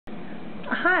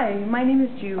Hi, my name is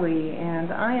Julie,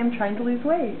 and I am trying to lose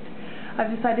weight.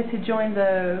 I've decided to join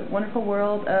the wonderful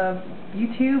world of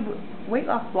YouTube weight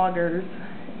loss bloggers,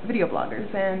 video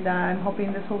bloggers, and I'm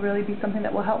hoping this will really be something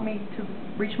that will help me to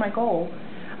reach my goal.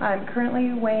 I'm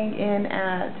currently weighing in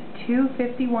at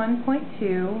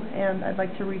 251.2, and I'd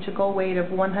like to reach a goal weight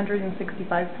of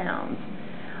 165 pounds.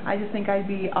 I just think I'd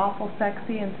be awful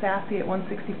sexy and sassy at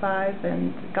 165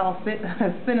 and got all fit,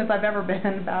 as thin as I've ever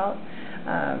been about.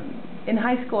 In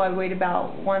high school I weighed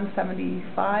about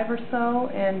 175 or so,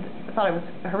 and I thought I was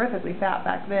horrifically fat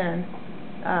back then.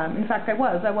 In fact, I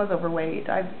was overweight.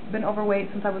 I've been overweight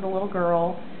since I was a little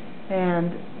girl,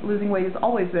 and losing weight has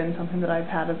always been something that I've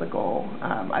had as a goal.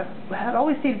 I had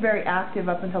always stayed very active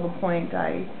up until the point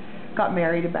I got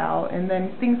married about, and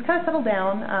then things kind of settled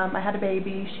down. I had a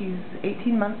baby. She's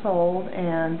 18 months old,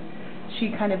 and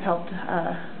she kind of helped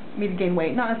me to gain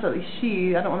weight. Not necessarily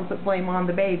she, I don't want to put blame on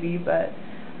the baby, but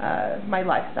my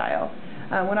lifestyle.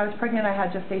 When I was pregnant, I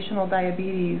had gestational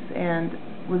diabetes and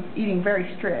was eating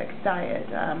very strict diet.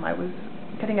 I was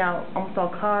cutting out almost all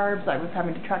carbs. I was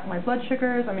having to track my blood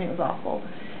sugars. I mean, it was awful.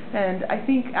 And I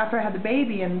think after I had the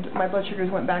baby and my blood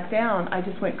sugars went back down, I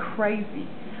just went crazy.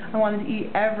 I wanted to eat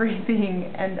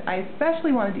everything, and I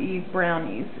especially wanted to eat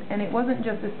brownies. And it wasn't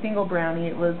just a single brownie,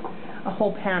 it was a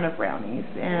whole pan of brownies.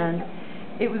 And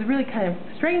it was really kind of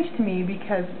strange to me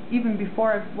because even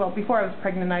before I was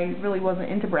pregnant, I really wasn't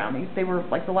into brownies. They were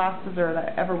like the last dessert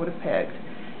I ever would have picked.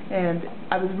 And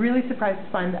I was really surprised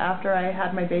to find that after I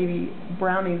had my baby,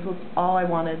 brownies was all I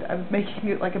wanted. I was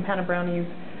making like a pan of brownies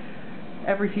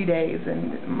every few days,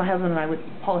 and my husband and I would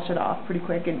polish it off pretty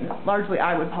quick, and largely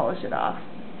I would polish it off.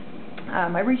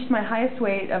 I reached my highest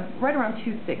weight of right around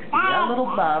 260, a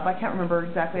little above. I can't remember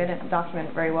exactly. I didn't document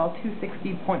it very well.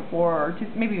 260.4 or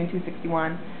maybe even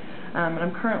 261. And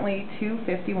I'm currently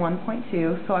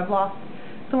 251.2, so I've lost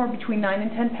somewhere between 9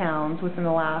 and 10 pounds within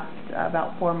the last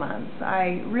about 4 months.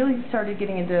 I really started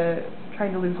getting into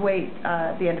trying to lose weight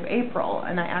at the end of April,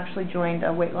 and I actually joined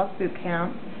a weight loss boot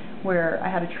camp where I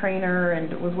had a trainer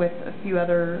and was with a few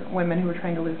other women who were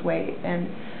trying to lose weight. And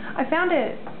I found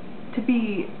it to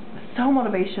be so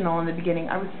motivational in the beginning.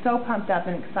 I was so pumped up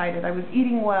and excited. I was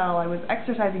eating well. I was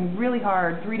exercising really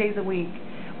hard 3 days a week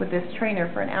with this trainer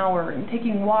for an hour, and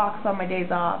taking walks on my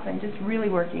days off, and just really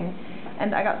working.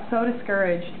 And I got so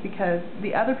discouraged because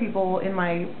the other people in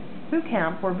my boot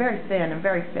camp were very thin and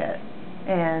very fit.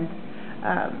 And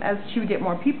as she would get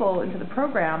more people into the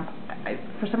program,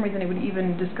 for some reason it would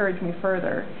even discourage me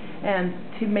further. And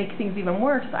to make things even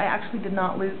worse, I actually did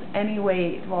not lose any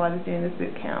weight while I was doing this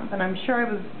boot camp. And I'm sure I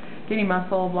was gaining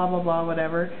muscle, blah, blah, blah,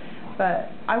 whatever. But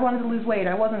I wanted to lose weight.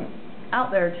 I wasn't out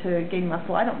there to gain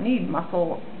muscle. I don't need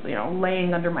muscle,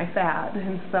 laying under my fat.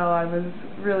 And so I was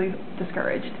really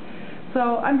discouraged.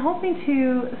 So I'm hoping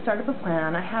to start up a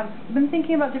plan. I have been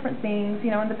thinking about different things.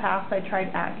 In the past I tried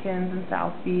Atkins and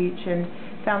South Beach and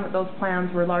found that those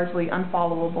plans were largely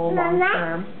unfollowable long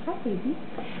term. Hi, baby.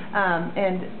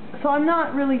 And so I'm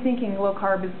not really thinking low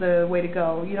carb is the way to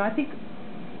go. I think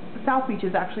South Beach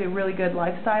is actually a really good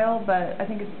lifestyle, but I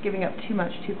think it's giving up too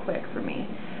much too quick for me.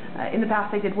 In the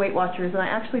past I did Weight Watchers, and I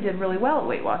actually did really well at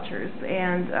Weight Watchers.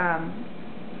 And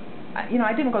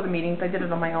I didn't go to the meetings. I did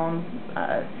it on my own.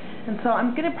 And so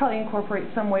I'm going to probably incorporate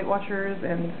some Weight Watchers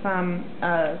and some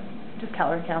just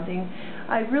calorie counting.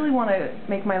 I really want to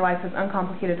make my life as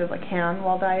uncomplicated as I can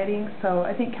while dieting, so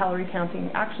I think calorie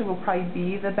counting actually will probably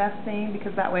be the best thing,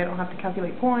 because that way I don't have to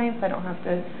calculate points, I don't have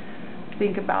to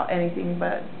think about anything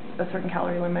but a certain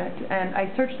calorie limit. And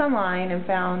I searched online and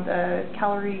found a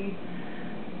calorie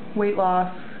weight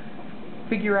loss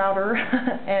figure-outer,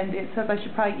 and it says I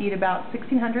should probably eat about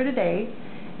 1,600 a day,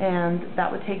 and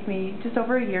that would take me just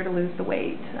over a year to lose the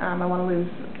weight. I want to lose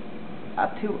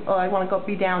I want to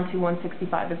be down to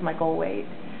 165 as my goal weight,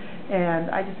 and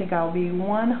I just think I'll be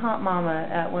one hot mama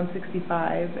at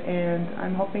 165, and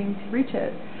I'm hoping to reach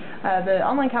it. The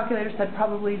online calculator said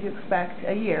probably to expect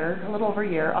a year, a little over a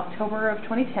year, October of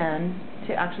 2010,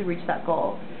 to actually reach that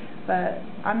goal. But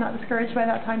I'm not discouraged by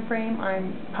that time frame.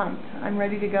 I'm pumped. I'm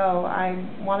ready to go. I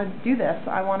want to do this.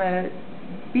 I want to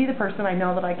be the person I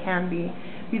know that I can be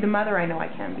the mother I know I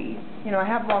can be. I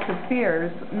have lots of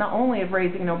fears, not only of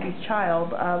raising an obese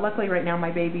child. Luckily right now my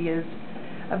baby is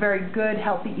a very good,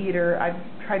 healthy eater. I've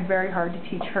tried very hard to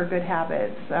teach her good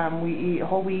habits. We eat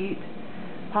whole wheat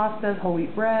pastas, whole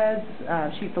wheat breads.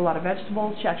 She eats a lot of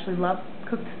vegetables. She actually loves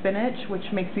cooked spinach, which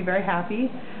makes me very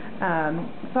happy.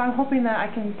 So I'm hoping that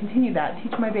I can continue that,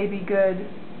 teach my baby good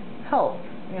health,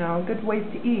 good ways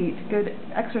to eat, good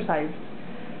exercise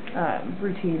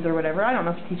routines or whatever. I don't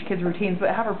know if to teach kids routines, but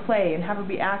have her play and have her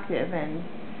be active and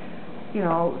you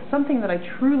know, something that I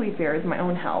truly fear is my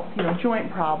own health. You know,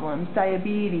 joint problems,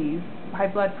 diabetes, high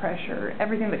blood pressure,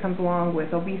 everything that comes along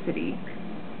with obesity.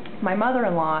 My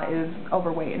mother-in-law is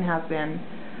overweight and has been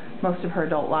most of her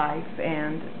adult life,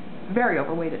 and very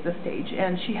overweight at this stage,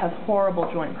 and she has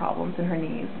horrible joint problems in her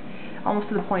knees, almost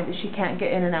to the point that she can't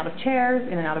get in and out of chairs,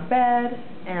 in and out of bed,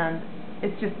 and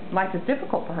it's just, life is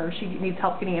difficult for her. She needs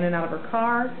help getting in and out of her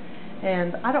car,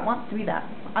 and I don't want to be that.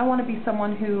 I want to be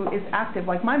someone who is active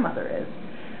like my mother is.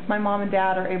 My mom and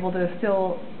dad are able to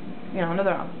still, you know,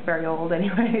 they're not very old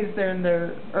anyways, they're in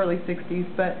their early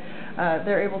 60s, but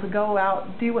they're able to go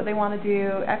out, do what they want to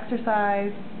do,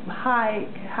 exercise,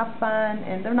 hike, have fun,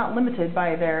 and they're not limited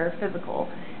by their physical.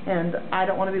 And I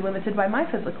don't want to be limited by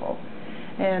my physical.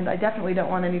 And I definitely don't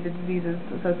want any of the diseases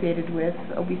associated with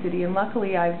obesity. And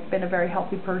luckily, I've been a very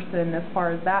healthy person as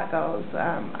far as that goes.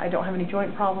 I don't have any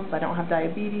joint problems. I don't have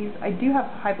diabetes. I do have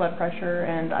high blood pressure,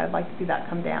 and I'd like to see that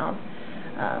come down.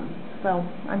 So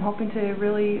I'm hoping to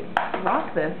really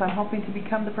rock this. I'm hoping to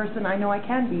become the person I know I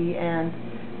can be, and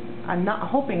I'm not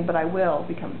hoping, but I will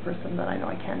become the person that I know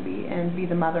I can be, and be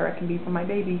the mother I can be for my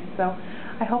baby. So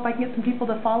I hope I can get some people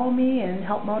to follow me and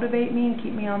help motivate me and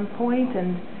keep me on point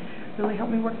and really help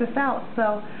me work this out.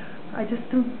 So I just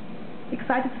am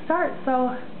excited to start.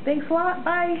 So thanks a lot.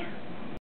 Bye.